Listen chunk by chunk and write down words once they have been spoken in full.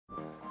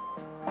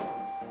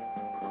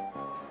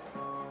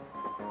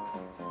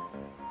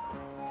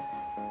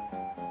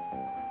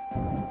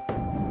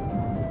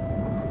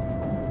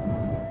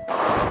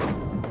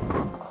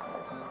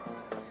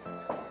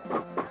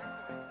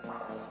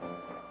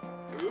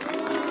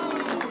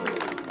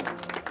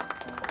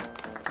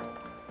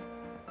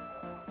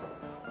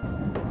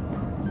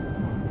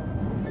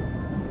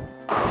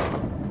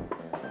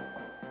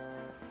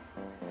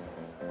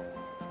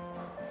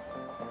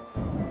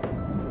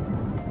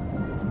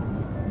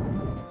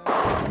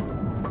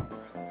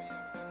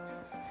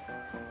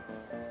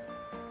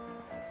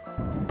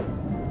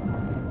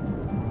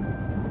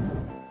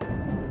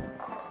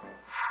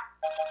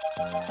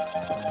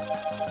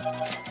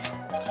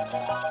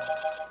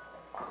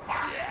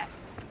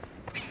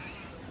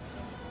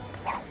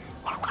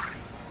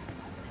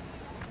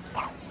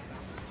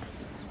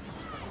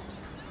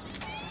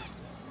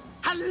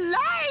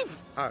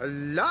Alive!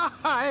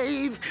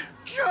 Alive!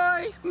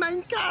 Joy,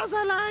 mein car's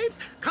alive!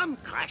 Come,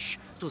 Crash,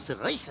 to the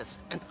races,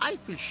 and I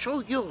will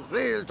show you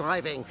real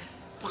driving.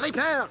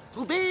 Prepare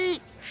to be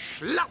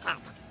slaughtered!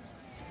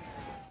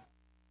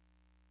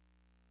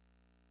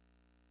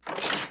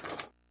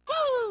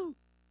 Woo!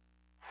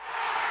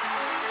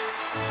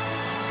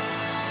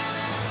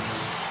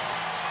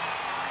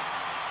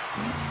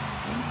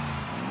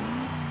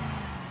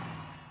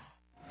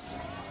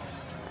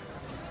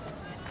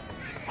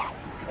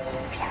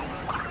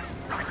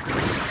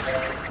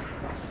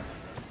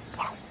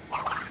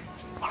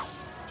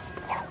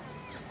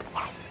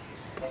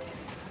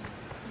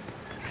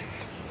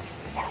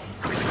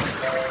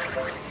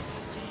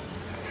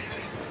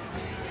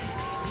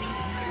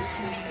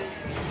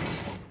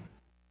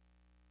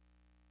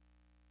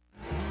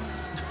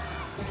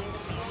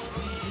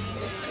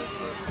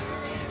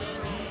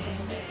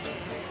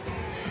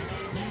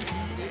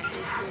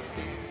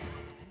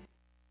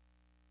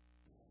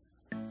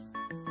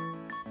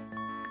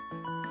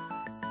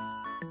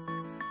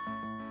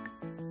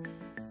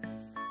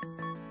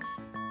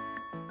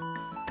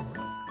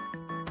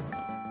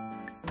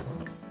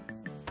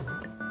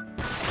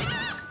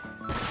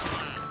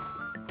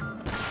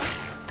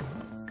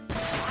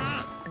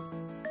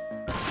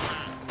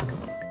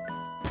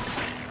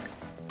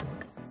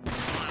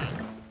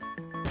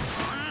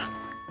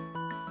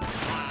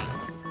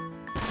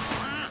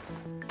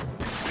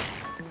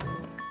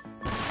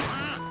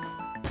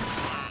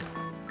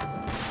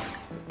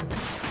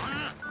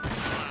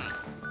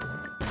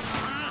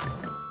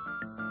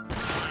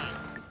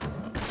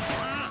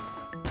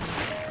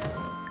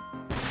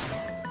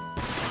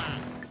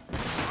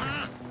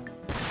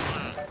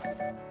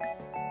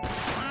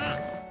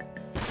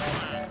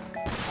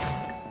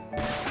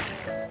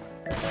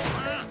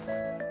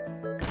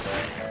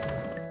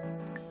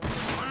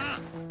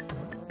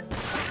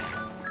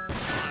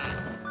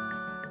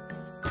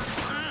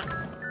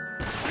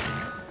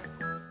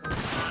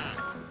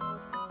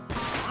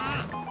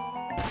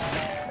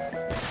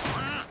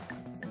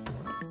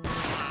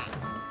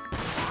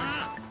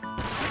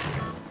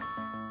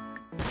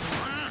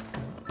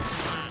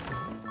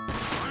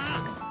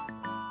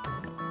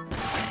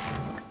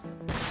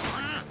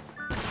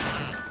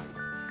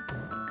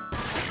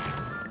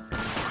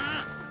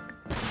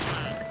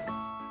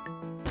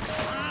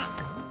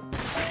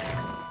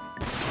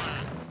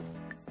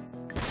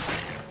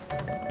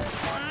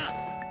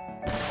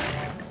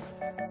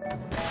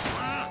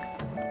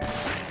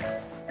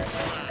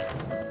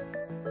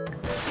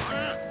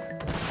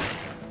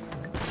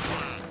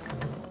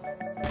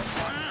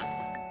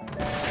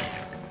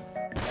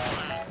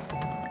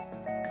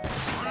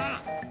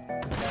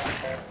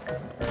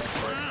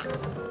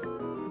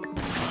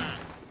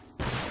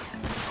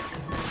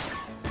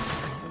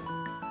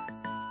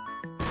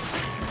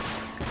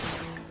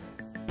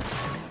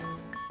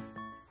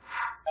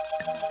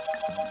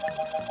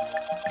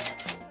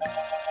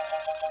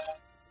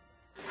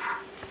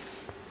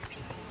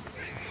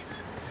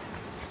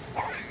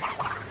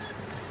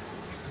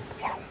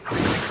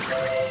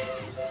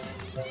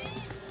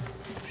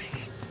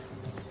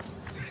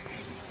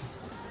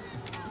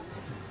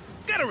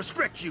 Gotta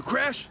respect you,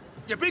 Crash.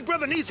 Your big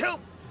brother needs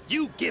help,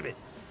 you give it.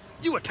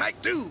 You a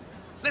tight dude.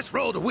 Let's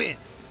roll to win.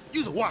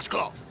 Use a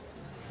washcloth.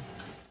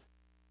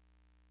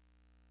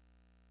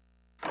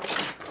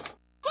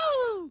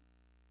 Woo!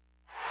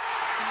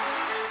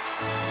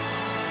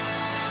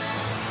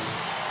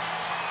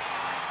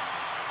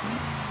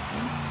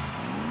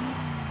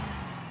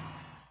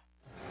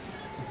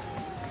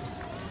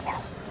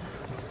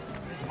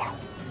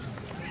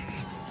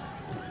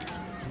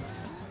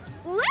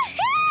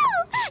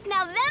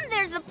 Now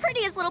there's the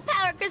prettiest little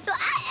power crystal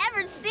I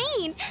ever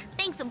seen.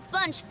 Thanks a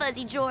bunch,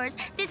 Fuzzy Drawers.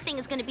 This thing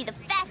is gonna be the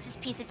fastest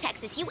piece of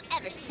Texas you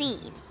ever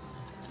seen.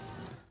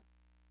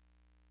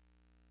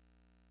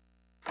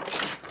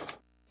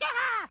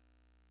 Yeah!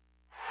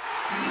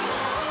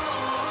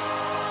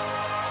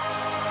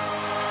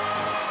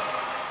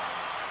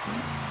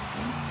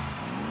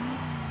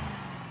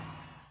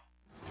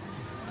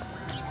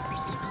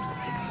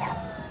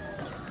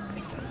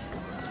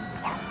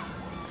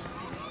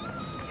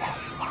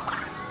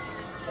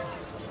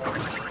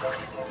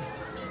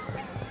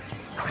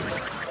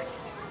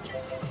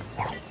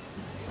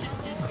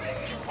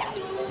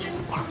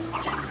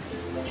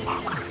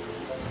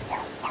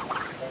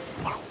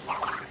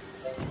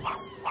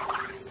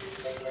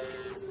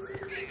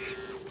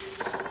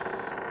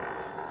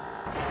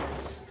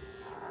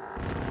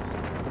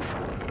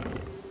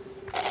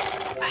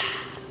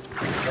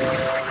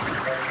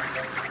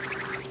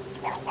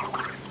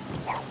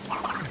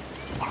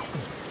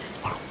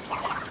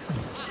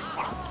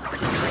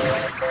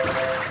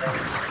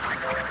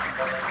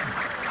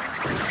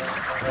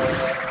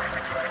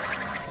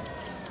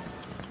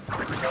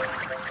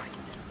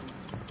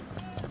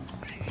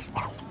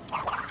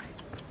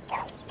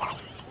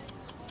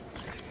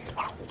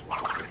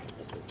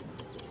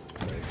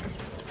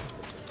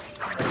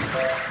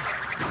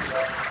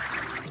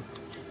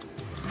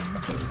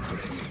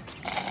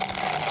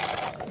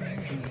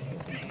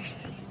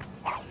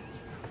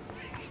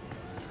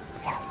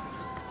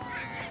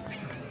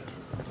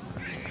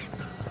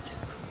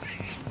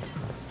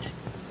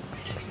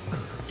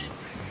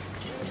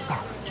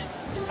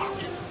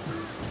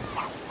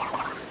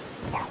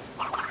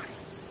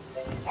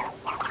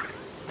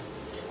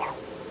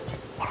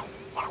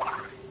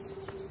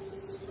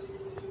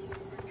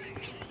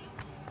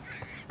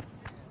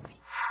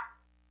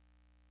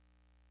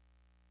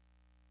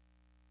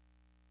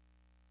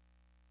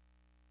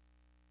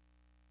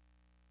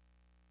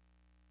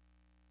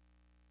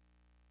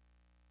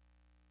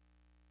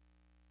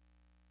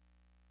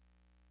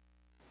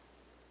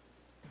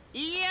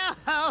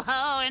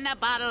 Yo-ho-ho and a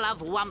bottle of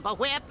Wumpa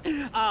Whip.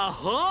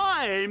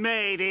 Ahoy,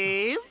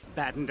 mateys!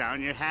 Batten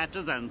down your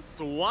hatches and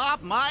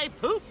swap my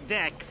poop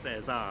deck,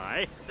 says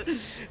I.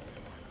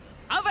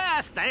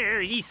 Avast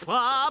there, ye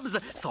swabs!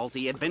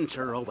 Salty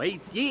adventure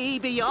awaits ye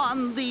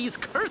beyond these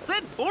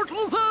cursed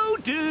portals o'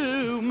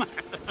 doom!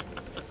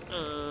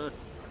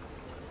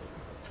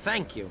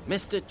 Thank you,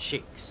 Mr.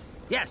 Cheeks.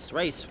 Yes,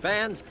 race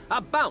fans,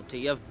 a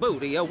bounty of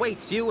booty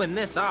awaits you in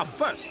this our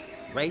first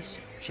race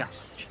challenge.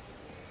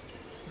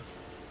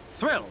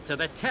 Thrill to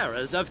the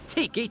terrors of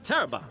Tiki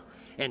Turbo.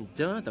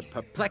 Endure the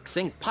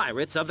perplexing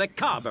pirates of the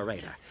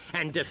carburetor.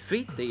 And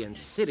defeat the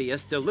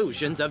insidious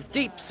delusions of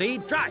deep-sea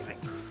driving.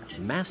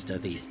 Master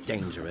these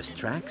dangerous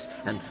tracks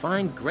and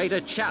find greater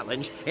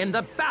challenge in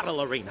the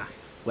battle arena,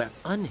 where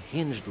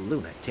unhinged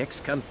lunatics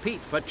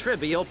compete for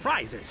trivial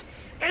prizes.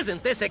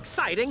 Isn't this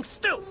exciting,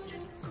 Stu?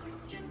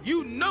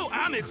 You know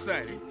I'm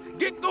excited.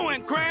 Get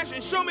going, Crash,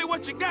 and show me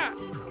what you got.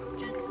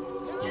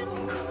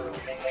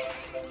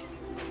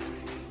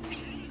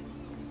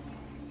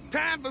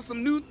 Time for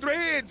some new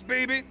threads,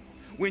 baby.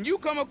 When you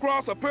come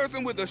across a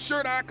person with a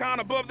shirt icon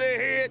above their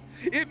head,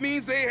 it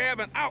means they have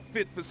an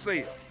outfit for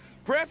sale.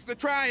 Press the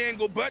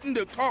triangle button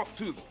to talk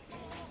to them.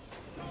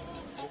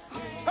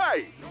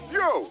 Hey,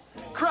 you!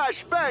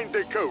 Crash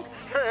Bandicoot!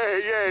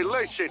 Hey,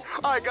 listen,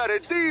 I got a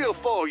deal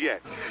for you.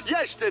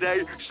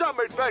 Yesterday, some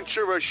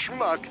adventurer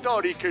schmuck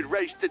thought he could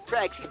race the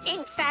tracks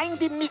and find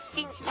the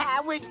missing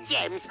power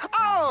gems.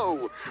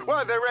 Oh!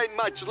 Well, there ain't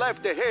much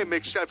left of him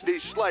except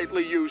these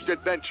slightly used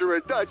adventurer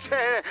duds.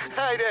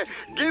 I'd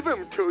give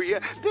them to you,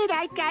 but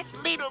I got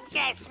little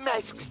gas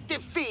masks to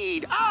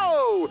feed.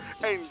 Oh!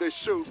 And the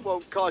suit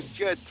won't cost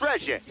you a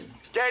treasure.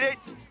 Get it?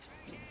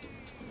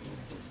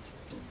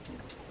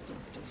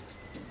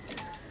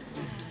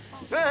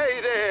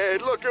 Hey there,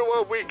 look at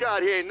what we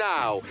got here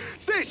now.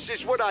 This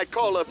is what I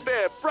call a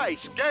fair price,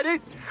 get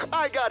it?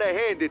 I gotta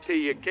hand it to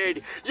you,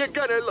 kid. You're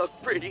gonna look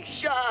pretty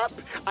sharp.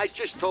 I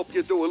just hope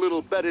you do a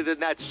little better than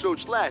that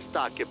suit's last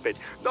occupant.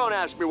 Don't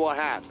ask me what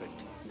happened.